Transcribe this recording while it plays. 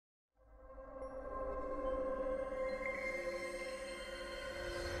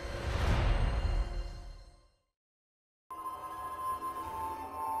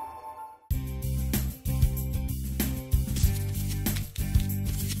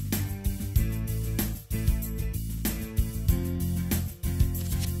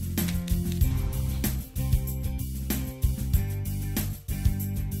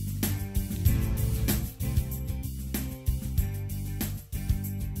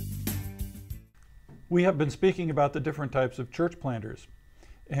We have been speaking about the different types of church planters,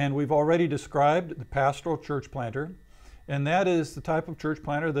 and we've already described the pastoral church planter, and that is the type of church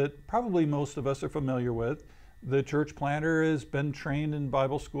planter that probably most of us are familiar with. The church planter has been trained in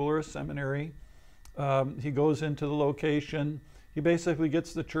Bible school or a seminary. He goes into the location. He basically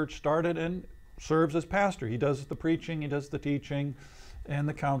gets the church started and serves as pastor. He does the preaching, he does the teaching and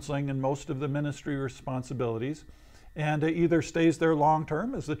the counseling and most of the ministry responsibilities, and either stays there long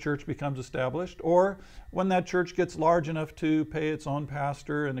term as the church becomes established, or when that church gets large enough to pay its own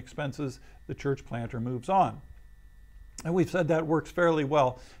pastor and expenses, the church planter moves on. And we've said that works fairly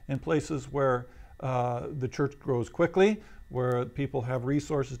well in places where the church grows quickly, where people have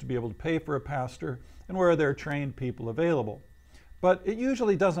resources to be able to pay for a pastor, and where there are trained people available. But it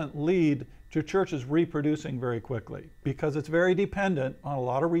usually doesn't lead to churches reproducing very quickly because it's very dependent on a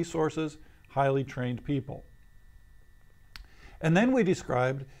lot of resources, highly trained people. And then we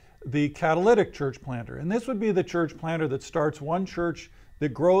described the catalytic church planter. And this would be the church planter that starts one church that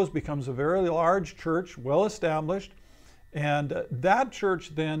grows, becomes a very large church, well established, and that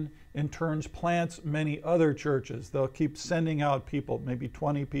church then in turn plants many other churches. They'll keep sending out people, maybe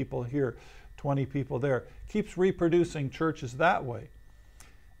 20 people here, 20 people there. Keeps reproducing churches that way.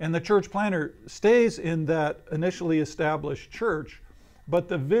 And the church planter stays in that initially established church, but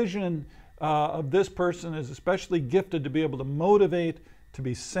the vision of this person is especially gifted to be able to motivate,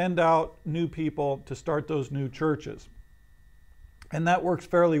 to send out new people to start those new churches. And that works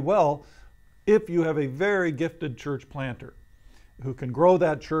fairly well if you have a very gifted church planter who can grow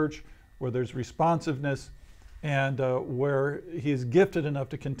that church where there's responsiveness and where he is gifted enough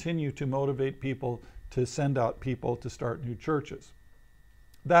to continue to motivate people to send out people to start new churches.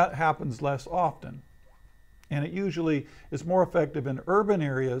 That happens less often, and it usually is more effective in urban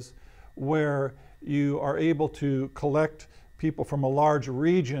areas where you are able to collect people from a large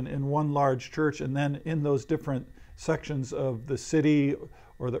region in one large church, and then in those different sections of the city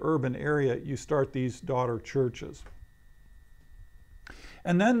or the urban area, you start these daughter churches.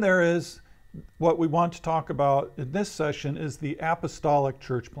 And then there is what we want to talk about in this session is the apostolic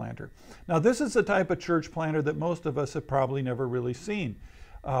church planter. Now this is the type of church planter that most of us have probably never really seen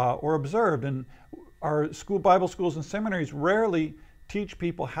or observed. And our Bible schools and seminaries rarely teach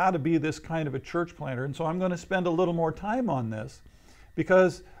people how to be this kind of a church planter. And so I'm going to spend a little more time on this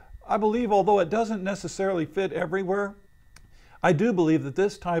because I believe, although it doesn't necessarily fit everywhere, I do believe that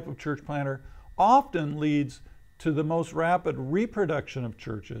this type of church planter often leads to the most rapid reproduction of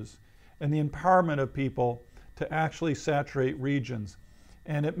churches and the empowerment of people to actually saturate regions.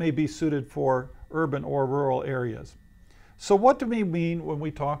 And it may be suited for urban or rural areas. So what do we mean when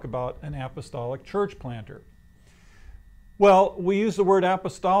we talk about an apostolic church planter? Well, we use the word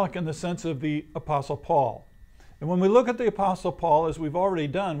apostolic in the sense of the Apostle Paul. And when we look at the Apostle Paul, as we've already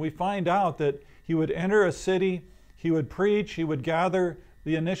done, we find out that he would enter a city, he would preach, he would gather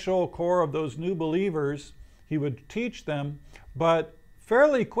the initial core of those new believers, he would teach them, but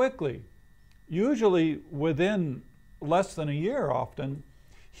fairly quickly, usually within less than a year often,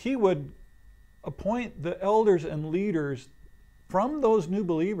 he would appoint the elders and leaders from those new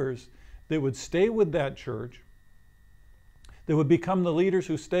believers that would stay with that church, that would become the leaders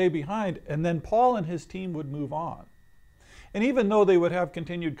who stay behind, and then Paul and his team would move on. And even though they would have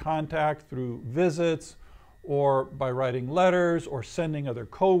continued contact through visits or by writing letters or sending other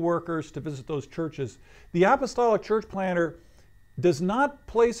co-workers to visit those churches, the apostolic church planter does not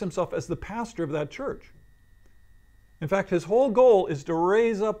place himself as the pastor of that church. In fact, his whole goal is to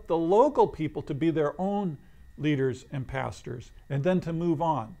raise up the local people to be their own leaders and pastors, and then to move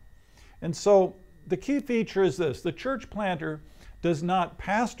on. And so the key feature is this: the church planter does not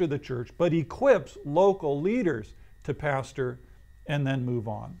pastor the church, but equips local leaders to pastor and then move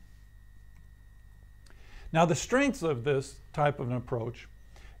on. Now, the strengths of this type of an approach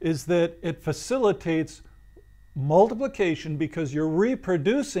is that it facilitates multiplication because you're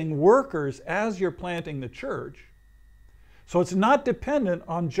reproducing workers as you're planting the church. So it's not dependent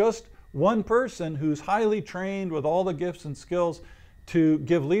on just one person who's highly trained with all the gifts and skills to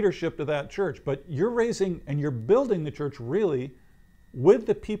give leadership to that church, but you're raising and you're building the church really with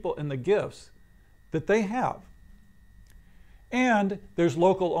the people and the gifts that they have. And there's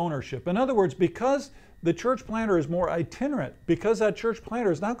local ownership. In other words, because the church planter is more itinerant, because that church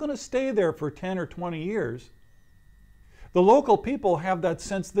planter is not going to stay there for 10 or 20 years, the local people have that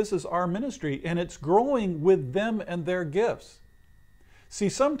sense this is our ministry and it's growing with them and their gifts. See,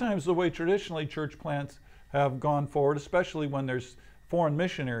 sometimes the way traditionally church plants have gone forward, especially when there's foreign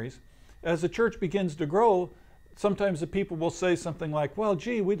missionaries, as the church begins to grow, sometimes the people will say something like, well,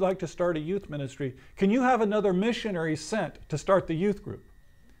 gee, we'd like to start a youth ministry. Can you have another missionary sent to start the youth group?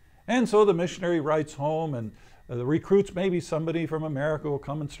 And so the missionary writes home, and the recruits, maybe somebody from America will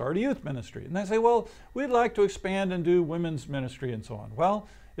come and start a youth ministry. And they say, well, we'd like to expand and do women's ministry and so on. Well,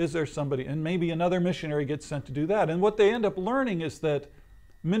 is there somebody? And maybe another missionary gets sent to do that. And what they end up learning is that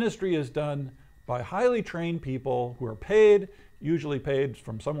ministry is done by highly trained people who are paid, usually paid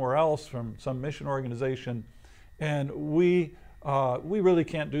from somewhere else, from some mission organization. And we really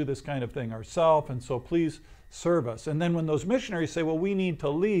can't do this kind of thing ourselves, and so please serve us. And then when those missionaries say, well, we need to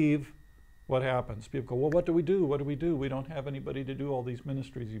leave, what happens? People go, well, what do we do? What do we do? We don't have anybody to do all these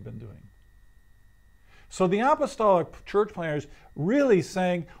ministries you've been doing. So the apostolic church planners really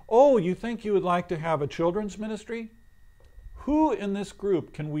saying, oh, you think you would like to have a children's ministry? Who in this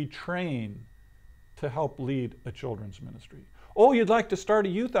group can we train to help lead a children's ministry? Oh, you'd like to start a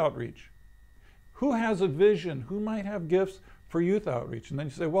youth outreach? Who has a vision? Who might have gifts for youth outreach? And then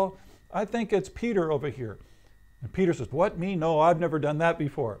you say, well, I think it's Peter over here. And Peter says, what, me? No, I've never done that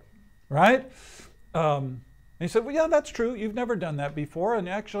before, right? And he said, well, yeah, that's true. You've never done that before. And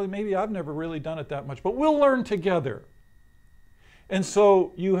actually, maybe I've never really done it that much, but we'll learn together. And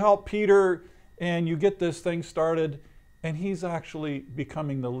so you help Peter and you get this thing started, and he's actually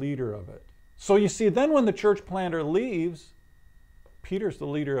becoming the leader of it. So you see, then when the church planter leaves, Peter's the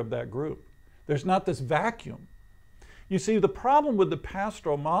leader of that group. There's not this vacuum. You see, the problem with the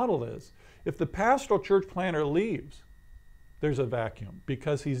pastoral model is, if the pastoral church planter leaves, there's a vacuum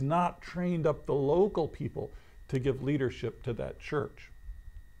because he's not trained up the local people to give leadership to that church.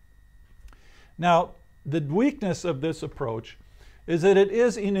 Now, the weakness of this approach is that it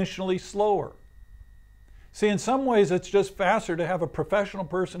is initially slower. See, in some ways, it's just faster to have a professional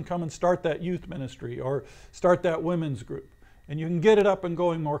person come and start that youth ministry or start that women's group, and you can get it up and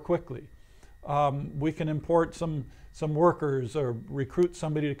going more quickly. We can import some workers or recruit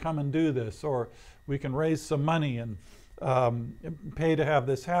somebody to come and do this, or we can raise some money and pay to have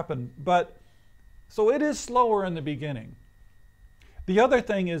this happen. But so it is slower in the beginning. The other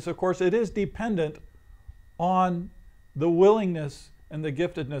thing is, of course, it is dependent on the willingness and the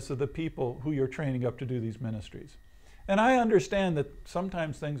giftedness of the people who you're training up to do these ministries. And I understand that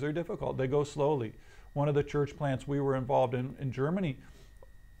sometimes things are difficult. They go slowly. One of the church plants we were involved in Germany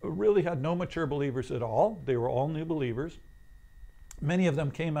really had no mature believers at all. They were all new believers. Many of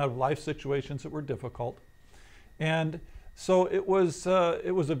them came out of life situations that were difficult. And so it was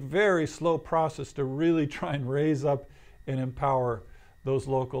a very slow process to really try and raise up and empower those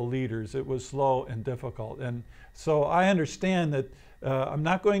local leaders. It was slow and difficult. And so I understand that I'm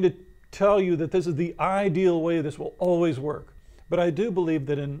not going to tell you that this is the ideal way this will always work. But I do believe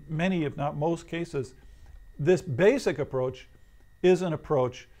that in many, if not most cases, this basic approach is an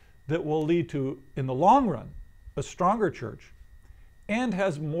approach that will lead to, in the long run, a stronger church and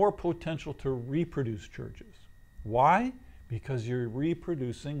has more potential to reproduce churches. Why? Because you're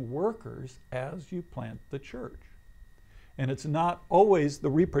reproducing workers as you plant the church. And it's not always, the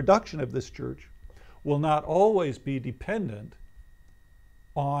reproduction of this church will not always be dependent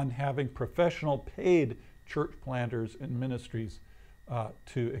on having professional paid church planters and ministries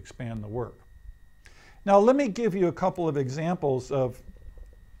to expand the work. Now let me give you a couple of examples of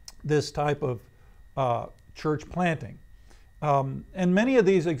this type of church planting. And many of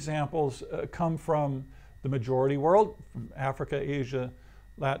these examples come from the majority world, from Africa, Asia,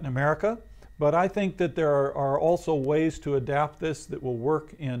 Latin America. But I think that there are also ways to adapt this that will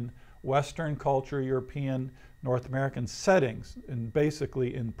work in Western culture, European, North American settings, and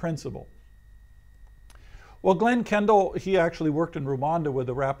basically in principle. Well, Glenn Kendall, he actually worked in Rwanda with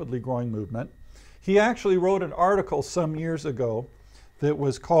a rapidly growing movement. He actually wrote an article some years ago that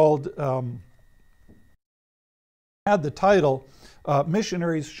was called, had the title,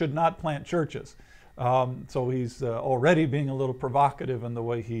 Missionaries Should Not Plant Churches. So he's already being a little provocative in the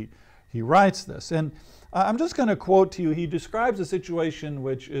way he writes this. And I'm just going to quote to you, he describes a situation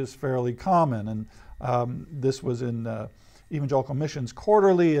which is fairly common. And this was in Evangelical Missions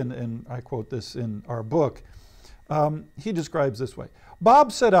Quarterly, and I quote this in our book. He describes this way.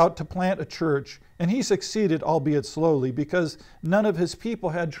 Bob set out to plant a church, and he succeeded, albeit slowly, because none of his people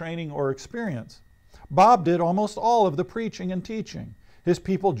had training or experience. Bob did almost all of the preaching and teaching. His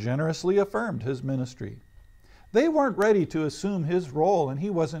people generously affirmed his ministry. They weren't ready to assume his role, and he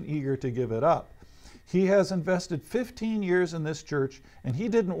wasn't eager to give it up. He has invested 15 years in this church, and he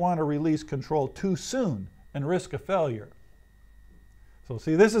didn't want to release control too soon and risk a failure. So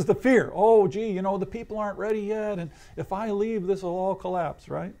see, this is the fear. Oh, gee, you know, the people aren't ready yet, and if I leave, this will all collapse,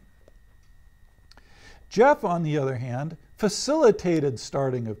 right? Jeff, on the other hand, facilitated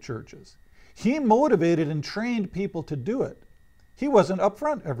starting of churches. He motivated and trained people to do it. He wasn't up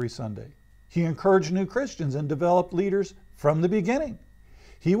front every Sunday. He encouraged new Christians and developed leaders from the beginning.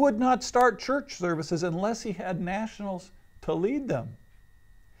 He would not start church services unless he had nationals to lead them.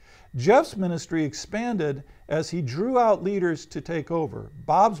 Jeff's ministry expanded as he drew out leaders to take over.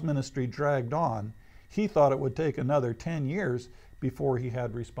 Bob's ministry dragged on. He thought it would take another 10 years before he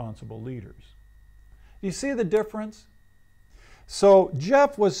had responsible leaders. You see the difference? So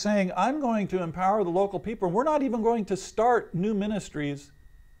Jeff was saying, I'm going to empower the local people. We're not even going to start new ministries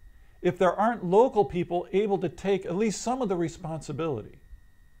if there aren't local people able to take at least some of the responsibility.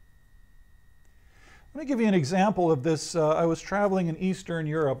 Let me give you an example of this. I was traveling in Eastern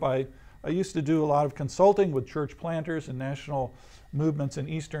Europe. I used to do a lot of consulting with church planters and national movements in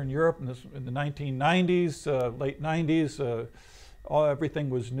Eastern Europe in the 1990s, late 90s. Everything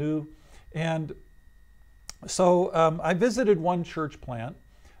was new. And so I visited one church plant.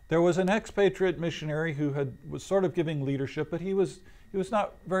 There was an expatriate missionary who was sort of giving leadership, but he was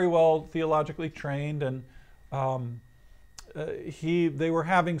not very well theologically trained, and they were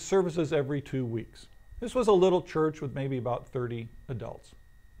having services every 2 weeks. This was a little church with maybe about 30 adults.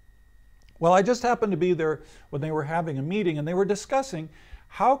 Well, I just happened to be there when they were having a meeting, and they were discussing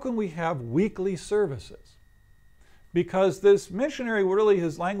how can we have weekly services? Because this missionary, really,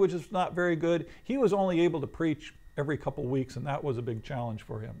 his language is not very good. He was only able to preach every couple weeks, and that was a big challenge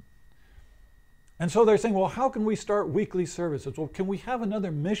for him. And so they're saying, well, how can we start weekly services? Well, can we have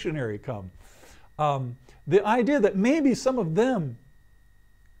another missionary come? The idea that maybe some of them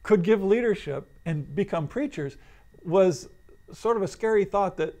could give leadership and become preachers was sort of a scary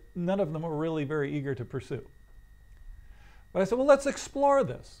thought that none of them were really very eager to pursue. But I said, well, let's explore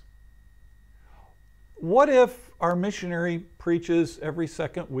this. What if our missionary preaches every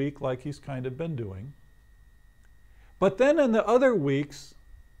second week like he's kind of been doing, but then in the other weeks,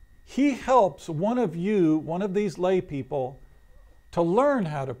 he helps one of these lay people, to learn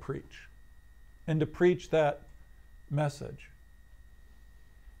how to preach and to preach that message?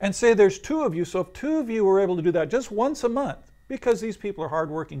 And say there's 2 of you, so if 2 of you were able to do that just once a month, because these people are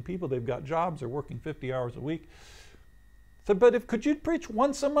hardworking people, they've got jobs, they're working 50 hours a week. So, but could you preach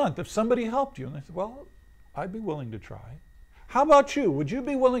once a month if somebody helped you? And they said, well, I'd be willing to try. How about you? Would you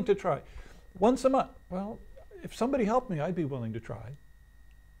be willing to try? Once a month. Well, if somebody helped me, I'd be willing to try.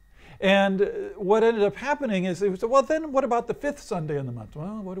 And what ended up happening is they said, well, then what about the 5th Sunday in the month?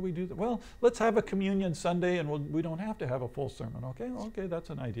 Well, what do we do? Well, let's have a communion Sunday, and we don't have to have a full sermon. Okay, that's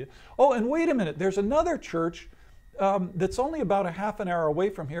an idea. Oh, and wait a minute. There's another church that's only about a half an hour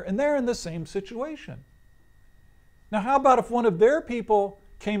away from here, and they're in the same situation. Now, how about if one of their people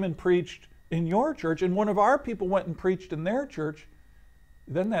came and preached in your church, and one of our people went and preached in their church?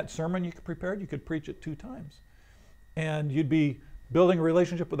 Then that sermon you prepared, you could preach it 2 times. And you'd be building a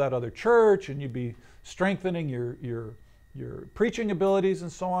relationship with that other church, and you'd be strengthening your preaching abilities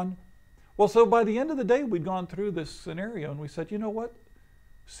and so on. Well, so by the end of the day, we'd gone through this scenario, and we said, you know what?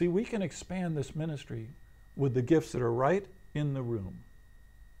 See, we can expand this ministry with the gifts that are right in the room.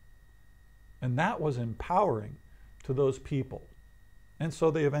 And that was empowering to those people. And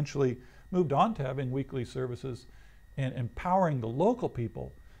so they eventually moved on to having weekly services and empowering the local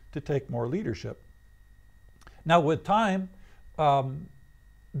people to take more leadership. Now, with time,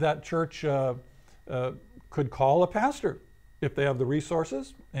 that church could call a pastor if they have the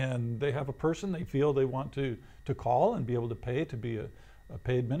resources and they have a person they feel they want to call and be able to pay to be a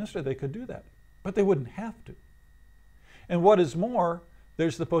paid minister. They could do that, but they wouldn't have to. And what is more,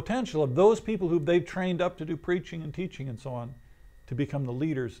 there's the potential of those people who they've trained up to do preaching and teaching and so on to become the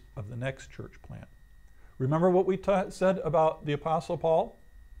leaders of the next church plant. Remember what we said about the Apostle Paul?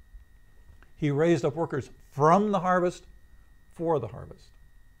 He raised up workers from the harvest for the harvest.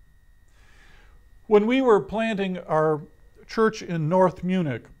 When we were planting our church in North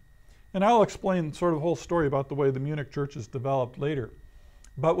Munich, and I'll explain sort of the whole story about the way the Munich church is developed later,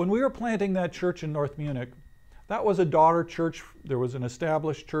 but when we were planting that church in North Munich, that was a daughter church. There was an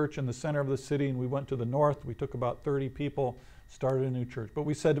established church in the center of the city, and we went to the north. We took about 30 people, started a new church. But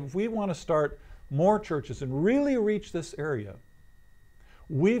we said, if we want to start more churches and really reach this area,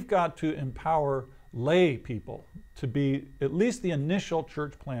 we've got to empower lay people to be at least the initial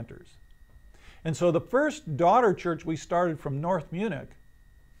church planters. And so the first daughter church we started from North Munich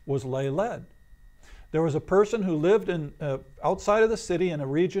was lay-led. There was a person who lived in outside of the city in a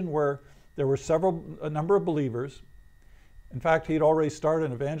region where there were a number of believers. In fact, he'd already started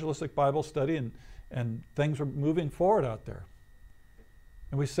an evangelistic Bible study, and things were moving forward out there.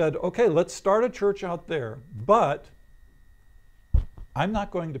 And we said, okay, let's start a church out there, but I'm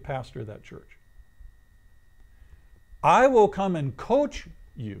not going to pastor that church. I will come and coach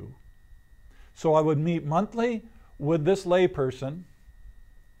you. So I would meet monthly with this lay person,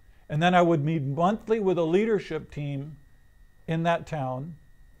 and then I would meet monthly with a leadership team in that town,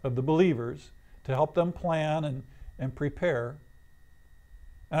 of the believers to help them plan and prepare.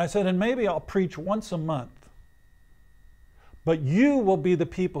 And I said, and maybe I'll preach once a month, but you will be the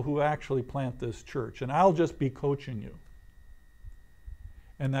people who actually plant this church, and I'll just be coaching you.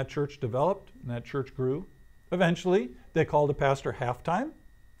 And that church developed, and that church grew. Eventually, they called a pastor half-time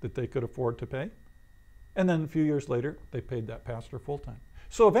that they could afford to pay. And then a few years later, they paid that pastor full-time.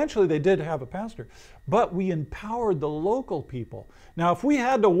 So eventually they did have a pastor, but we empowered the local people. Now, if we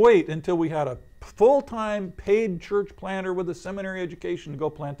had to wait until we had a full-time paid church planter with a seminary education to go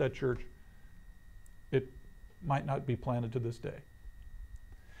plant that church, it might not be planted to this day.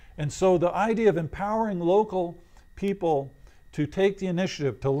 And so the idea of empowering local people to take the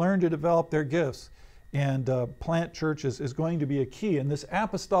initiative, to learn to develop their gifts and plant churches is going to be a key. And this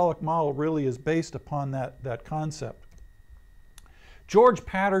apostolic model really is based upon that concept. George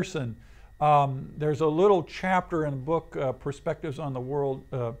Patterson, there's a little chapter in the book, Perspectives on the World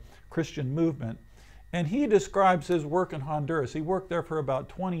Christian Movement, and he describes his work in Honduras. He worked there for about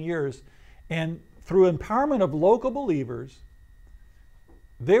 20 years, and through empowerment of local believers,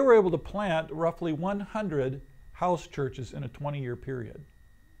 they were able to plant roughly 100 house churches in a 20-year period.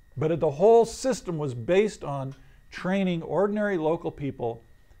 But the whole system was based on training ordinary local people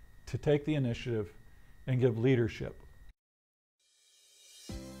to take the initiative and give leadership.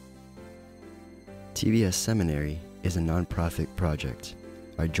 TVS Seminary is a nonprofit project.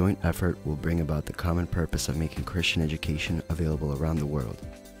 Our joint effort will bring about the common purpose of making Christian education available around the world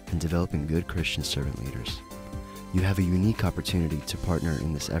and developing good Christian servant leaders. You have a unique opportunity to partner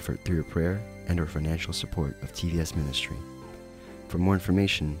in this effort through your prayer and/or financial support of TVS Ministry. For more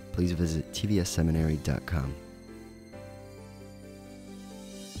information, please visit tvsseminary.com.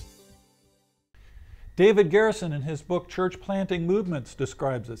 David Garrison, in his book Church Planting Movements,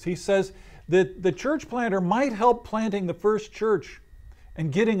 describes this. He says that the church planter might help planting the first church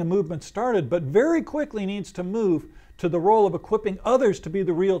and getting a movement started, but very quickly needs to move to the role of equipping others to be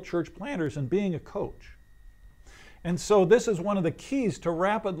the real church planters and being a coach. And so this is one of the keys to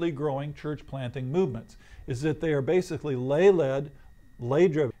rapidly growing church planting movements, is that they are basically lay-led,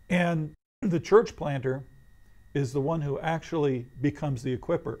 lay-driven. And the church planter is the one who actually becomes the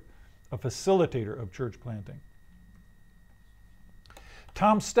equipper, a facilitator of church planting.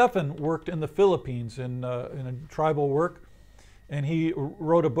 Tom Steffen worked in the Philippines in a tribal work, and he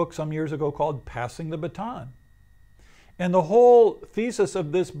wrote a book some years ago called Passing the Baton. And the whole thesis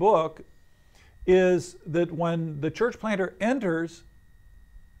of this book is that when the church planter enters,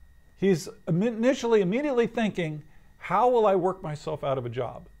 he's immediately thinking, how will I work myself out of a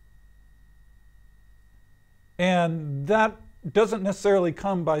job? And that doesn't necessarily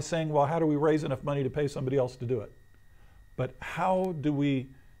come by saying, well, how do we raise enough money to pay somebody else to do it? But how do we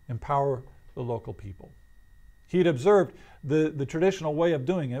empower the local people? He'd observed the traditional way of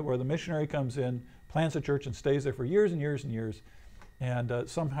doing it, where the missionary comes in, plants a church, and stays there for years and years and years, and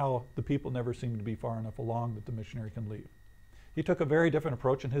somehow the people never seem to be far enough along that the missionary can leave. He took a very different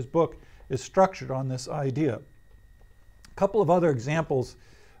approach, and his book is structured on this idea. A couple of other examples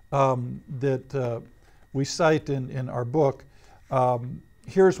that we cite in our book.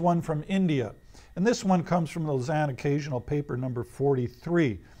 Here's one from India, and this one comes from the Lausanne Occasional Paper number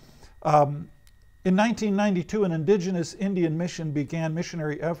 43. In 1992, an indigenous Indian mission began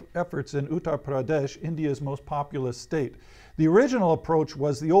missionary efforts in Uttar Pradesh, India's most populous state. The original approach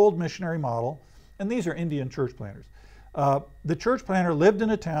was the old missionary model, and these are Indian church planters. The church planter lived in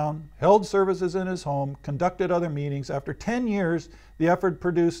a town, held services in his home, conducted other meetings. After 10 years, the effort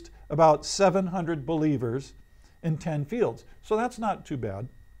produced about 700 believers in 10 fields. So that's not too bad.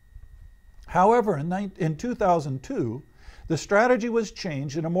 However, in 2002, the strategy was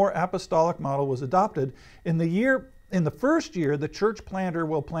changed and a more apostolic model was adopted. In the first year, the church planter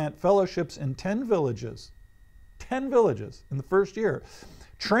will plant fellowships in 10 villages. 10 villages in the first year.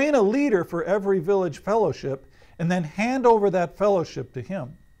 Train a leader for every village fellowship and then hand over that fellowship to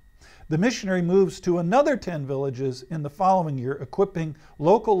him. The missionary moves to another 10 villages in the following year. Equipping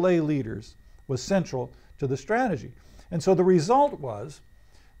local lay leaders was central to the strategy. And so the result was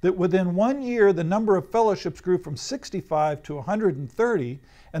that within 1 year, the number of fellowships grew from 65 to 130,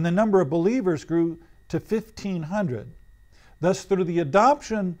 and the number of believers grew to 1,500. Thus, through the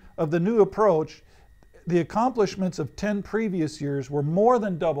adoption of the new approach, the accomplishments of 10 previous years were more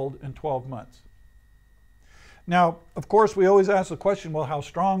than doubled in 12 months. Now, of course, we always ask the question, well, how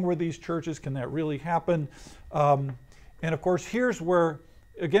strong were these churches? Can that really happen? And of course, here's where,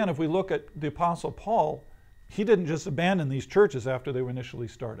 again, if we look at the Apostle Paul, he didn't just abandon these churches after they were initially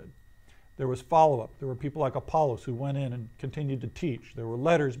started. There was follow-up. There were people like Apollos who went in and continued to teach. There were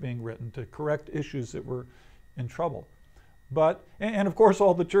letters being written to correct issues that were in trouble. But, and of course,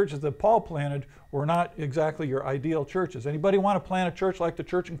 all the churches that Paul planted were not exactly your ideal churches. Anybody want to plant a church like the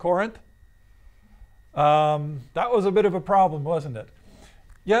church in Corinth? That was a bit of a problem, wasn't it?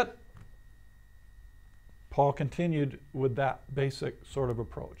 Yet, Paul continued with that basic sort of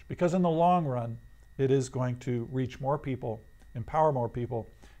approach, because in the long run, it is going to reach more people, empower more people,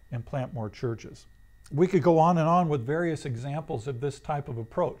 and plant more churches. We could go on with various examples of this type of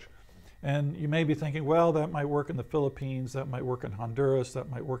approach. And you may be thinking, well, that might work in the Philippines, that might work in Honduras, that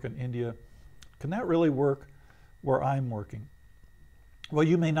might work in India. Can that really work where I'm working? Well,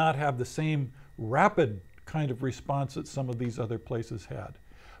 you may not have the same rapid kind of response that some of these other places had.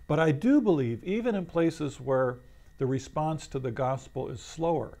 But I do believe, even in places where the response to the gospel is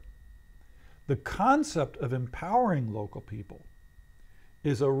slower, the concept of empowering local people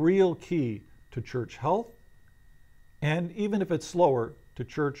is a real key to church health, and even if it's slower, to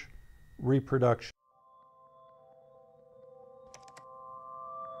church reproduction.